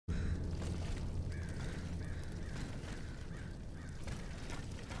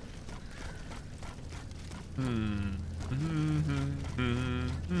Hmm.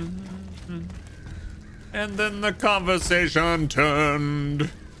 And then the conversation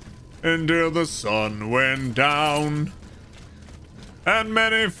turned until the sun went down, and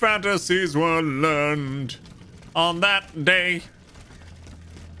many fantasies were learned on that day.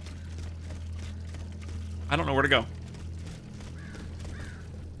 I don't know where to go.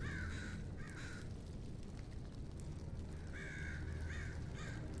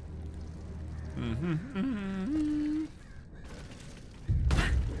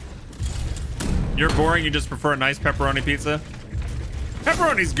 You're boring. You just prefer a nice pepperoni pizza.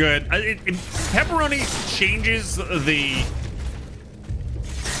 Pepperoni's good. Pepperoni changes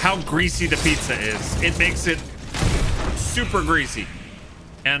how greasy the pizza is. It makes it super greasy,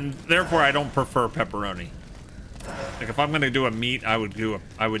 and therefore I don't prefer pepperoni. Like if I'm gonna do a meat, I would do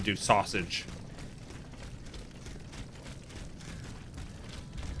sausage.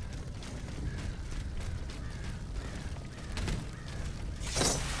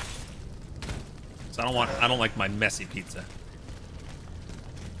 So I don't like my messy pizza.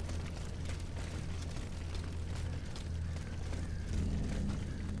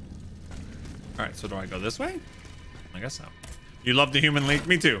 All right, so do I go this way? I guess so. You love the Human League?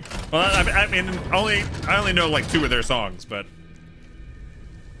 Me too. Well, I mean, I only know like 2 of their songs, but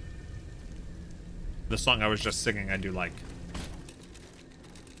the song I was just singing I do like.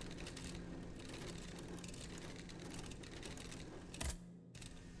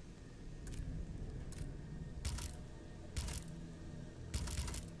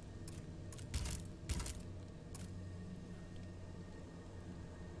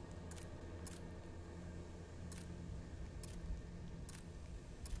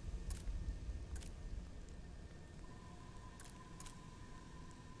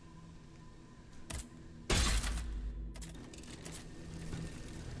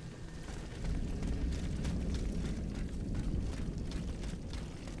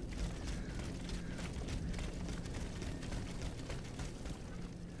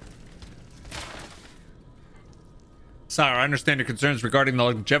 Sire, I understand your concerns regarding the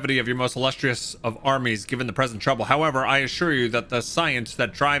longevity of your most illustrious of armies given the present trouble. However, I assure you that the science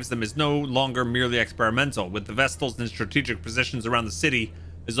that drives them is no longer merely experimental. With the Vestals in strategic positions around the city,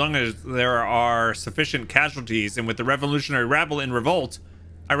 as long as there are sufficient casualties, and with the revolutionary rabble in revolt,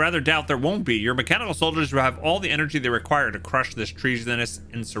 I rather doubt there won't be. Your mechanical soldiers will have all the energy they require to crush this treasonous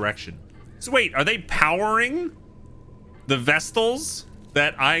insurrection. So wait, are they powering the Vestals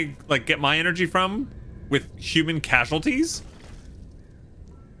that I like get my energy from? With human casualties?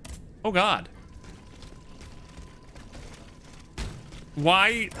 Oh god.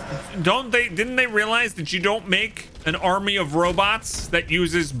 Why didn't they realize that you don't make an army of robots that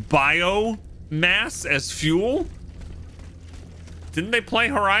uses biomass as fuel? Didn't they play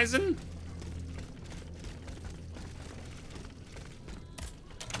Horizon?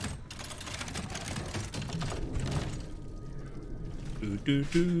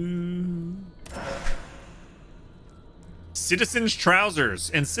 Citizens' trousers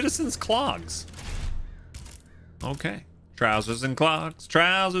and citizens' clogs. Okay. Trousers and clogs.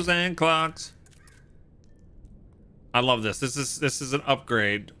 Trousers and clogs. I love this. This is an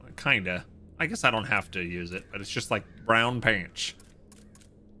upgrade. Kinda. I guess I don't have to use it, but it's just like brown pants.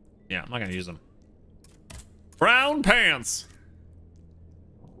 Yeah, I'm not gonna use them. Brown pants.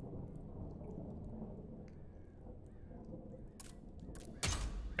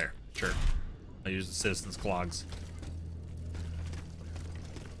 There, sure. I'll use the citizens' clogs.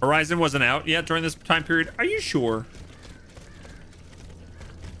 Horizon wasn't out yet during this time period. Are you sure?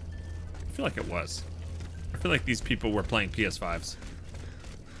 I feel like it was. I feel like these people were playing PS5s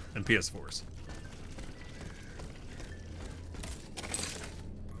and PS4s.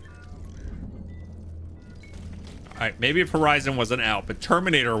 All right, maybe if Horizon wasn't out, but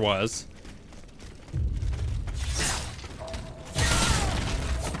Terminator was.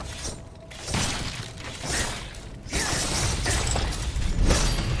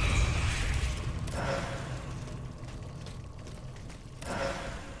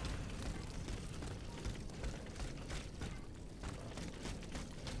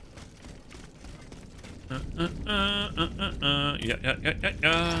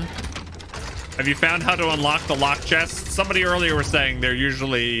 Yeah. Have you found how to unlock the lock chest? Somebody earlier was saying they're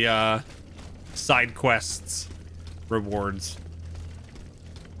usually side quests rewards.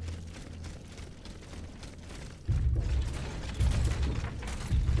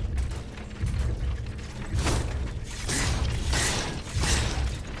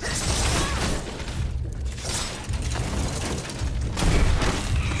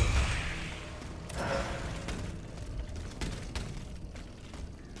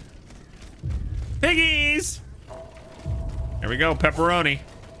 Piggies! we go, pepperoni.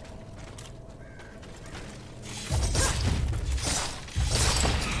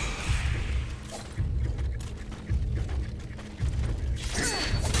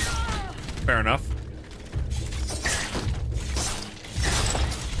 Fair enough.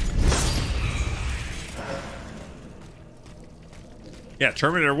 Yeah,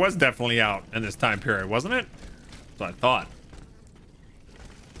 Terminator was definitely out in this time period, wasn't it? That's what I thought.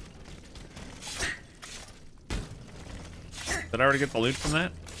 Did I already get the loot from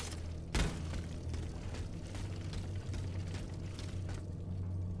that?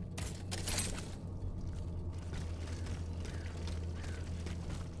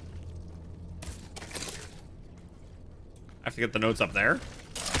 I have to get the notes up there.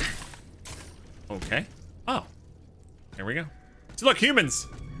 Okay. Oh. Here we go. So look, humans.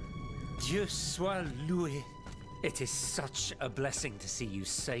 Dieu soit loué. It is such a blessing to see you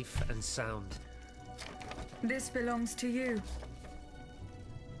safe and sound. This belongs to you.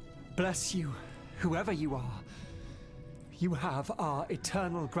 Bless you, whoever you are. You have our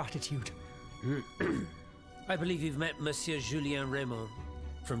eternal gratitude. I believe you've met Monsieur Julien Raymond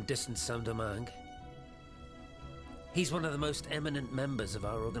from distant Saint-Domingue. He's one of the most eminent members of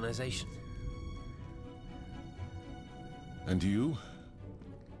our organization. And you,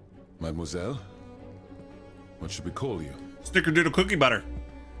 mademoiselle? What should we call you? Snickerdoodle cookie butter.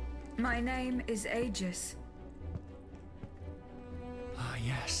 My name is Aegis. Ah,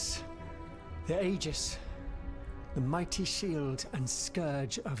 yes. The Aegis. The mighty shield and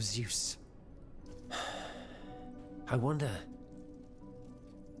scourge of Zeus. I wonder...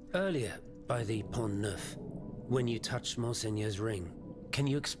 Earlier, by the Pont Neuf, when you touched Monseigneur's ring, can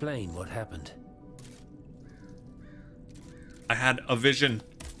you explain what happened? I had a vision.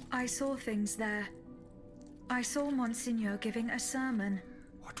 I saw things there. I saw Monsignor giving a sermon.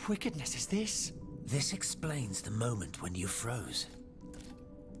 What wickedness is this? This explains the moment when you froze.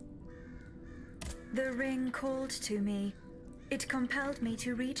 The ring called to me. It compelled me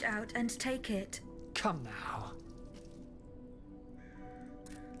to reach out and take it. Come now.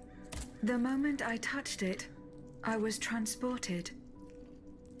 The moment I touched it, I was transported.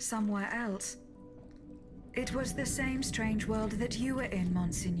 Somewhere else. It was the same strange world that you were in,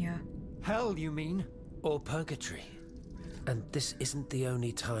 Monsignor. Hell, you mean? Or purgatory. And this isn't the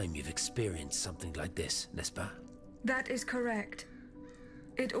only time you've experienced something like this, n'est-ce pas? That is correct.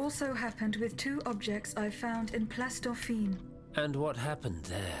 It also happened with 2 objects I found in Place Dauphine. And what happened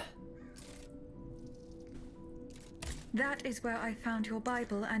there? That is where I found your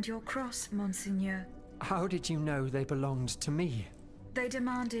Bible and your cross, Monsignor. How did you know they belonged to me? They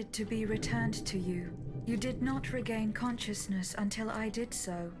demanded to be returned to you. You did not regain consciousness until I did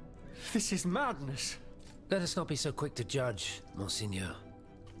so. This is madness. Let us not be so quick to judge, Monseigneur.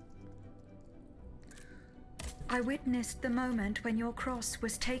 I witnessed the moment when your cross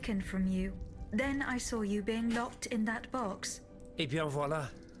was taken from you. Then I saw you being locked in that box. Et bien voilà.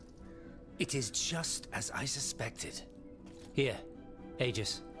 It is just as I suspected. Here,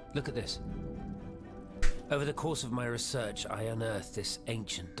 Aegis, look at this. Over the course of my research, I unearthed this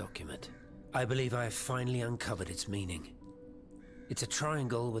ancient document. I believe I have finally uncovered its meaning. It's a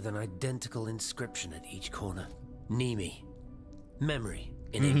triangle with an identical inscription at each corner. Nimi. Memory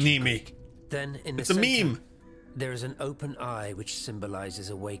in ancient Nimi. Greek. Then in the It's a center, meme. there is an open eye which symbolizes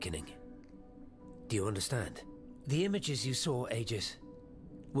awakening. Do you understand? The images you saw, Aegis,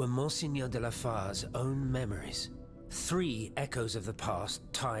 were Monseigneur de la Far's own memories. 3 echoes of the past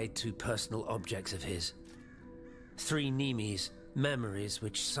tied to personal objects of his. 3 Nimis, memories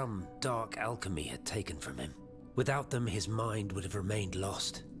which some dark alchemy had taken from him. Without them, his mind would have remained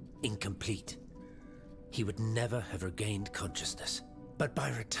lost, incomplete. He would never have regained consciousness. But by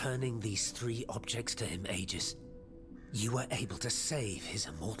returning these 3 objects to him, Aegis, you were able to save his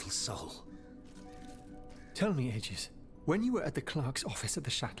immortal soul. Tell me, Aegis, when you were at the clerk's office at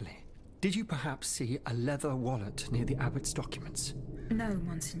the Châtelet, did you perhaps see a leather wallet near the abbot's documents? No,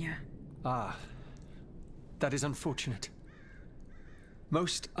 Monsignor. Ah, that is unfortunate.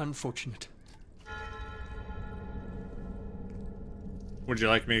 Most unfortunate. Would you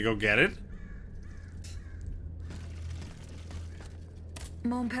like me to go get it?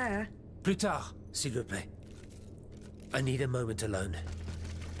 Mon père. Plus tard, s'il vous plaît. I need a moment alone.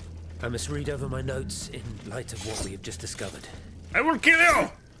 I must read over my notes in light of what we have just discovered. I will kill you!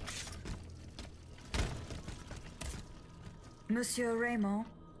 Monsieur Raymond.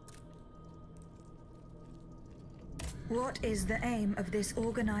 What is the aim of this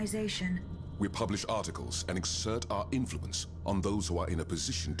organization? We publish articles and exert our influence on those who are in a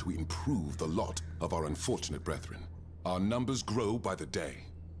position to improve the lot of our unfortunate brethren. Our numbers grow by the day,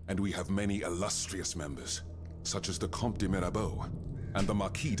 and we have many illustrious members. such as the Comte de Mirabeau and the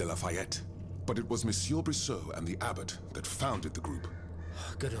Marquis de Lafayette. But it was Monsieur Brissot and the abbot that founded the group.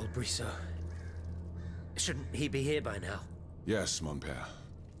 Good old Brissot. Shouldn't he be here by now? Yes, mon père.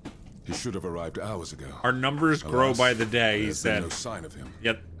 He should have arrived hours ago. Our numbers grow Alas, by the day, he there's been said. no sign of him.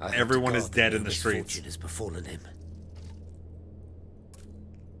 Yet I hope everyone to is God dead that in no the streets. misfortune has befallen him.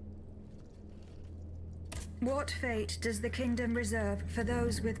 What fate does the kingdom reserve for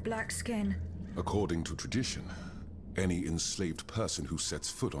those with black skin? According to tradition, any enslaved person who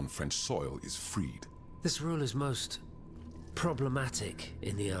sets foot on French soil is freed. This rule is most problematic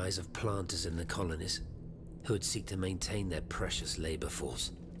in the eyes of planters in the colonies, who would seek to maintain their precious labor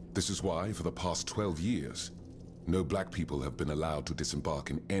force. This is why, for the past 12 years, no black people have been allowed to disembark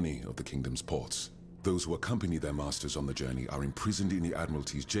in any of the kingdom's ports. Those who accompany their masters on the journey are imprisoned in the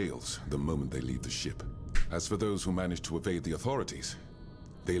Admiralty's jails the moment they leave the ship. As for those who manage to evade the authorities,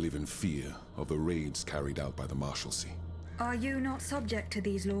 they live in fear of the raids carried out by the Marshalsea. Are you not subject to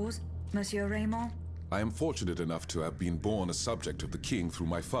these laws, Monsieur Raymond? I am fortunate enough to have been born a subject of the king through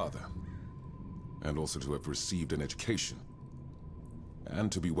my father, and also to have received an education,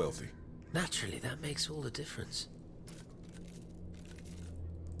 and to be wealthy. Naturally, that makes all the difference.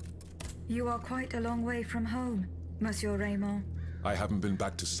 You are quite a long way from home, Monsieur Raymond. I haven't been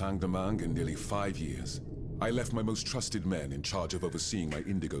back to Saint-Domingue in nearly 5 years. I left my most trusted men in charge of overseeing my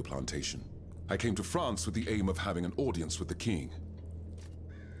indigo plantation. I came to France with the aim of having an audience with the king.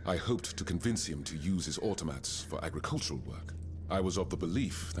 I hoped to convince him to use his automats for agricultural work. I was of the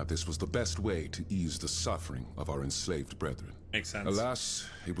belief that this was the best way to ease the suffering of our enslaved brethren. Makes sense. Alas,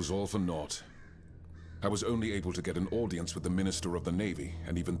 it was all for naught. I was only able to get an audience with the Minister of the Navy,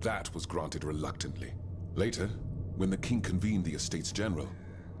 and even that was granted reluctantly. Later, when the king convened the Estates General,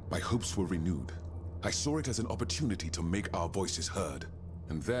 my hopes were renewed. I saw it as an opportunity to make our voices heard.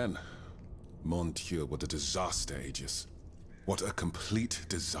 And then, mon Dieu, what a disaster, Aegis. What a complete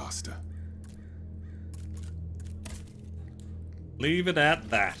disaster. Leave it at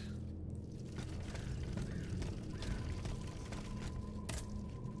that.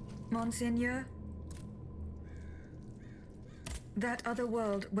 Monseigneur? That other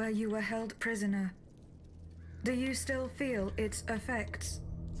world where you were held prisoner. Do you still feel its effects?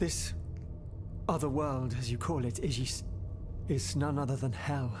 This other world, as you call it, Aegis, is none other than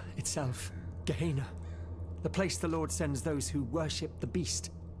hell itself. Gehenna. The place the Lord sends those who worship the beast.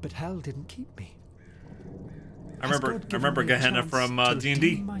 But hell didn't keep me. I remember Gehenna from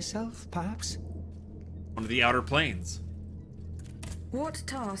D&D. Myself, perhaps? One of the Outer Planes. What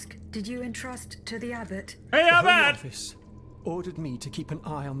task did you entrust to the abbot? Hey, The Holy Abbot! Office ordered me to keep an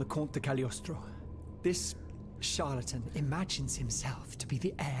eye on the Comte de Cagliostro. This charlatan imagines himself to be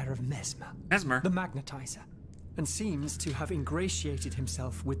the heir of Mesmer, Mesmer? the magnetizer, and seems to have ingratiated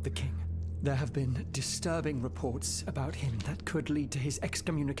himself with the king. There have been disturbing reports about him that could lead to his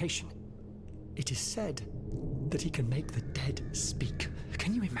excommunication. It is said that he can make the dead speak.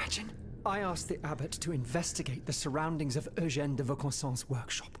 Can you imagine? I asked the abbot to investigate the surroundings of Eugène de Vaucanson's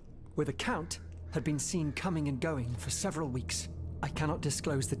workshop, where the Count had been seen coming and going for several weeks. I cannot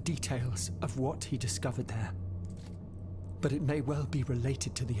disclose the details of what he discovered there, but it may well be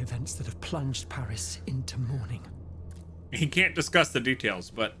related to the events that have plunged Paris into mourning. He can't discuss the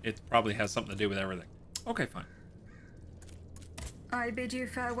details, but it probably has something to do with everything. Okay, fine. I bid you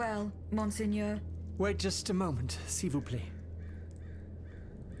farewell, Monseigneur. Wait just a moment, s'il vous plaît.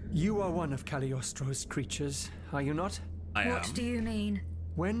 You are one of Cagliostro's creatures, are you not? I am. What do you mean?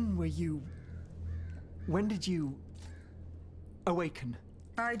 When did you awaken?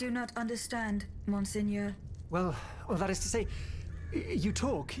 I do not understand, Monseigneur. Well, that is to say, you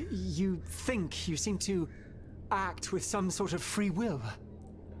talk, you think, you seem to act with some sort of free will.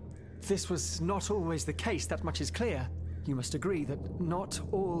 This was not always the case, that much is clear. You must agree that not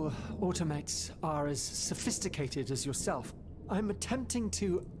all automates are as sophisticated as yourself. I'm attempting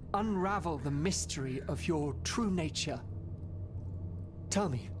to unravel the mystery of your true nature. Tell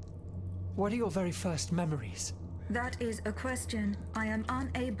me, what are your very first memories? That is a question I am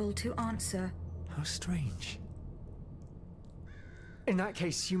unable to answer. How strange. In that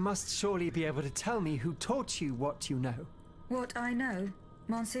case, you must surely be able to tell me who taught you what you know. What I know,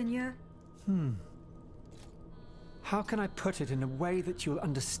 Monseigneur? How can I put it in a way that you'll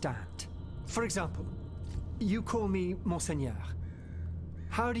understand? For example, you call me Monseigneur.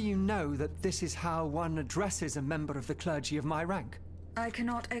 How do you know that this is how one addresses a member of the clergy of my rank? I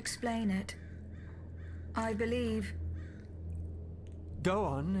cannot explain it. I believe... Go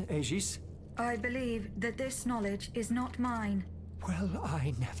on, Aegis. I believe that this knowledge is not mine. Well,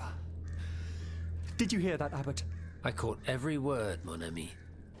 I never. Did you hear that, Abbot? I caught every word, mon ami.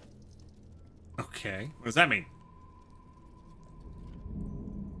 Okay. What does that mean?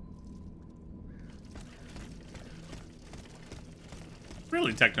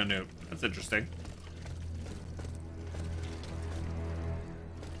 Really techno noob. That's interesting.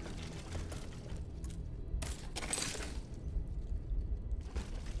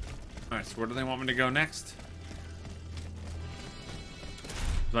 Alright, so where do they want me to go next?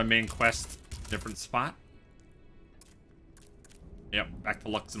 Is my main quest a different spot? Yep, back to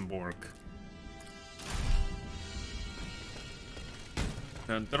Luxembourg.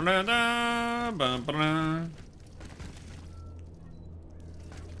 Dun, dun, dun, dun, bum, ba-dun.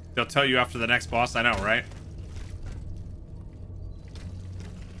 They'll tell you after the next boss, I know, right?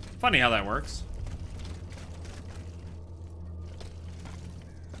 Funny how that works.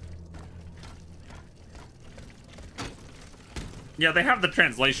 Yeah, they have the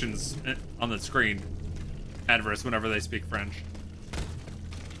translations on the screen. Adverse whenever they speak French.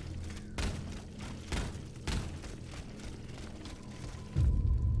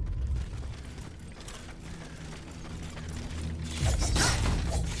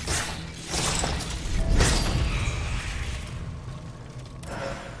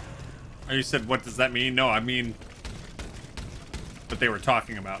 Oh, you said, what does that mean? No, I mean what they were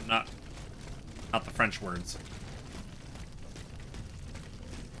talking about, not the French words.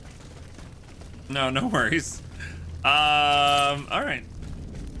 No, no worries. All right.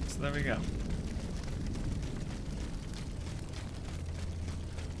 So there we go.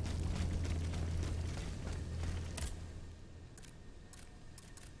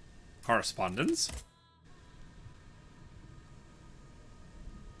 Correspondence?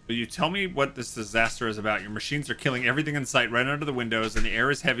 Will you tell me what this disaster is about? Your machines are killing everything in sight right under the windows, and the air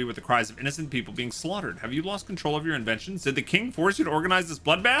is heavy with the cries of innocent people being slaughtered. Have you lost control of your inventions? Did the king force you to organize this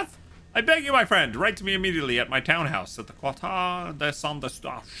bloodbath? I beg you, my friend, write to me immediately at my townhouse at the Quartier de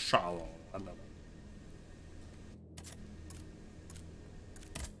Saint-Eustache.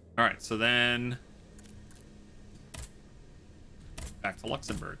 Alright, so then... back to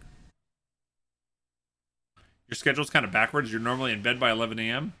Luxembourg. Your schedule's kind of backwards. You're normally in bed by 11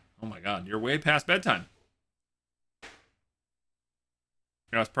 a.m.? Oh my god, you're way past bedtime. You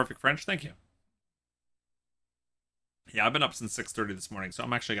know, it's perfect French, thank you. Yeah, I've been up since 6:30 this morning, so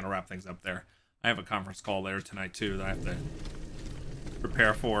I'm actually going to wrap things up there. I have a conference call later tonight, too, that I have to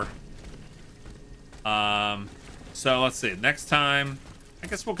prepare for. So let's see. Next time, I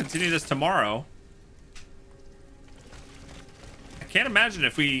guess we'll continue this tomorrow. I can't imagine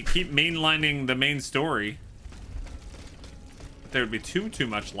if we keep mainlining the main story that there would be too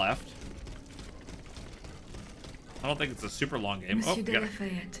much left. I don't think it's a super long game. Monsieur de got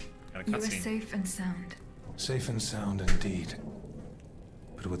Lafayette, a you are cutscene. safe and sound. Safe and sound indeed,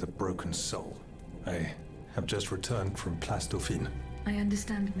 but with a broken soul. I have just returned from Place Dauphine. I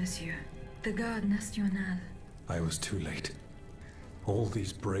understand, monsieur. The Garde Nationale. I was too late. All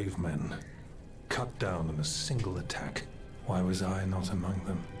these brave men cut down in a single attack. Why was I not among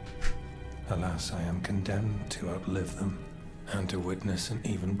them? Alas, I am condemned to outlive them and to witness an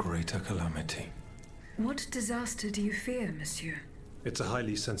even greater calamity. What disaster do you fear, monsieur? It's a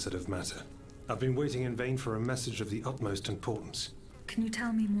highly sensitive matter. I've been waiting in vain for a message of the utmost importance. Can you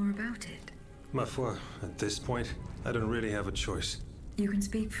tell me more about it? Ma foi, at this point, I don't really have a choice. You can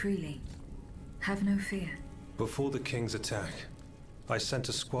speak freely. Have no fear. Before the king's attack, I sent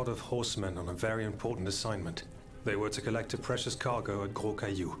a squad of horsemen on a very important assignment. They were to collect a precious cargo at Gros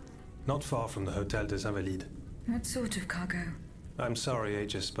Caillou, not far from the Hôtel des Invalides. What sort of cargo? I'm sorry,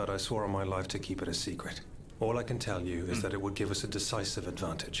 Aegis, but I swore on my life to keep it a secret. All I can tell you is that it would give us a decisive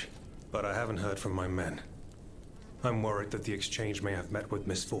advantage. But I haven't heard from my men. I'm worried that the exchange may have met with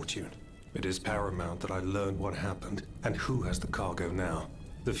misfortune. It is paramount that I learn what happened and who has the cargo now.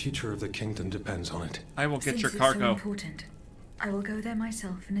 The future of the kingdom depends on it. I will get Since your it's cargo. so important, I will go there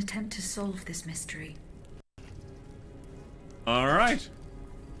myself and attempt to solve this mystery. All right.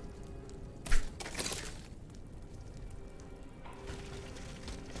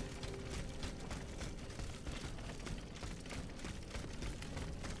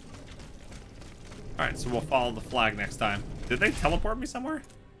 All right, so we'll follow the flag next time. Did they teleport me somewhere?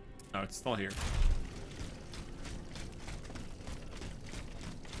 No, it's still here.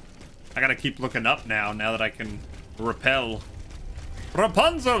 I gotta keep looking up now that I can repel.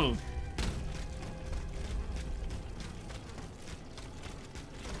 Rapunzel!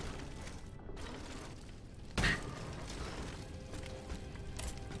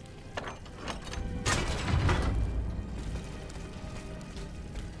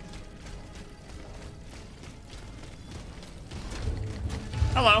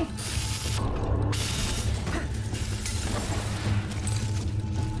 Hello.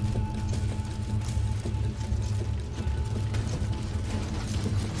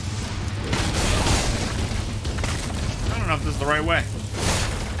 the right way.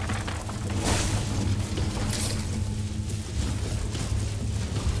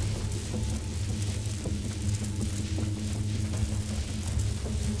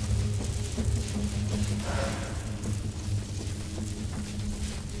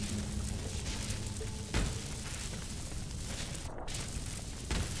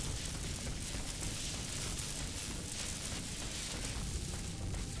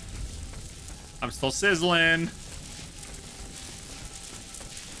 I'm still sizzling.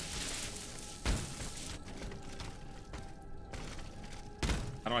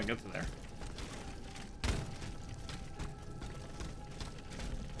 How do I get to there?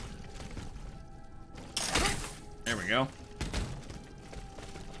 There we go.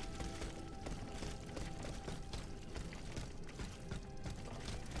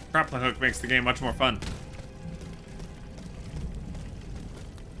 Grappling hook makes the game much more fun.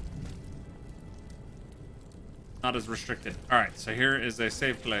 Not as restricted. All right, so here is a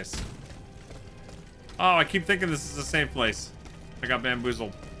safe place. Oh, I keep thinking this is a safe place. I got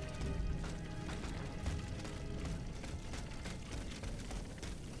bamboozled.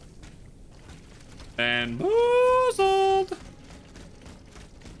 Bamboozled.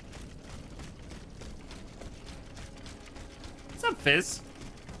 What's up, Fizz?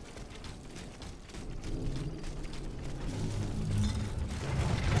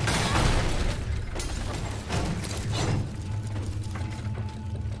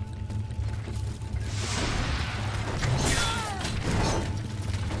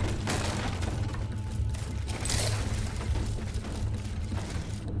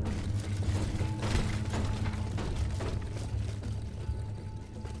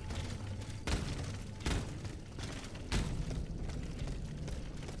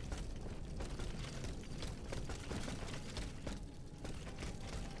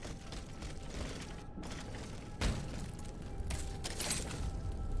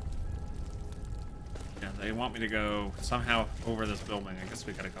 They want me to go somehow over this building. I guess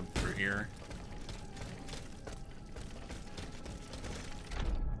we gotta come through here.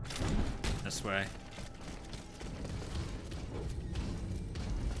 This way.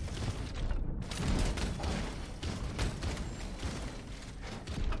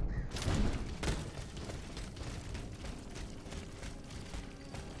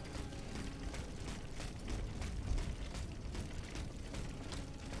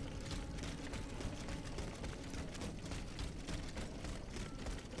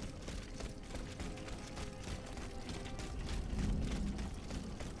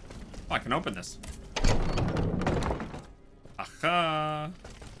 Oh, I can open this. Aha!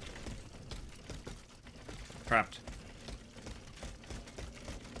 Trapped.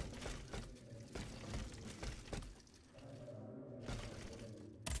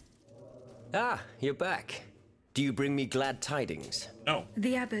 Ah, you're back. Do you bring me glad tidings? No.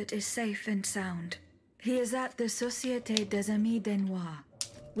 The abbot is safe and sound. He is at the Société des Amis des Noirs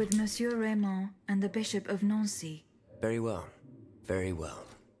with Monsieur Raymond and the Bishop of Nancy. Very well. Very well.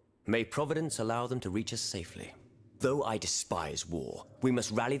 May Providence allow them to reach us safely. Though I despise war, we must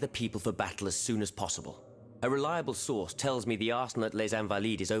rally the people for battle as soon as possible. A reliable source tells me the arsenal at Les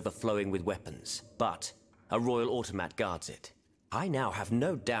Invalides is overflowing with weapons, but a royal automat guards it. I now have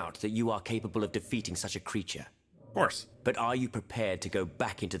no doubt that you are capable of defeating such a creature. Of course. But are you prepared to go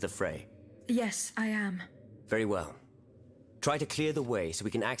back into the fray? Yes, I am. Very well. Try to clear the way so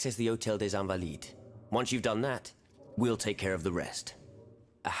we can access the Hôtel des Invalides. Once you've done that, we'll take care of the rest.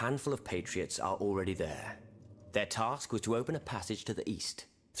 A handful of patriots are already there. Their task was to open a passage to the east,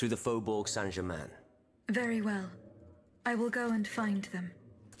 through the Faubourg Saint-Germain. Very well. I will go and find them.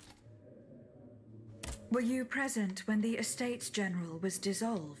 Were you present when the Estates General was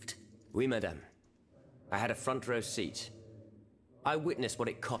dissolved? Oui, madame. I had a front row seat. I witnessed what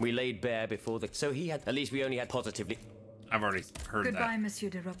it cost. We laid bare before the... So he had... At least we only had positively... I've already heard that. Goodbye, Monsieur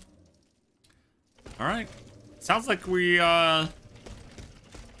de Rob. All right. Sounds like we're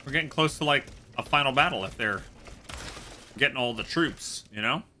getting close to like a final battle if they're getting all the troops, you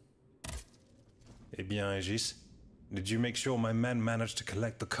know? Eh bien, Aegis, did you make sure my men managed to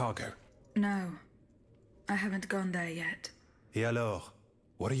collect the cargo? No, I haven't gone there yet. Et alors?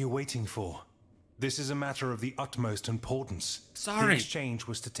 What are you waiting for? This is a matter of the utmost importance. Sorry. The exchange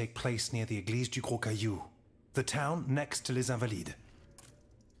was to take place near the Église du Gros Caillou, the town next to Les Invalides.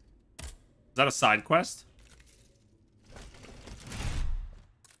 Is that a side quest?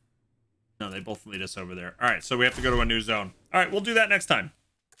 No, they both lead us over there. All right, so we have to go to a new zone. All right, we'll do that next time.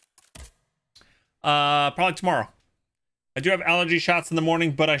 Probably tomorrow. I do have allergy shots in the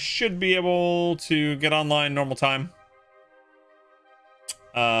morning, but I should be able to get online normal time.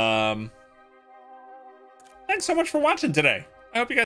 Yeah, thanks so much for watching today. I hope you guys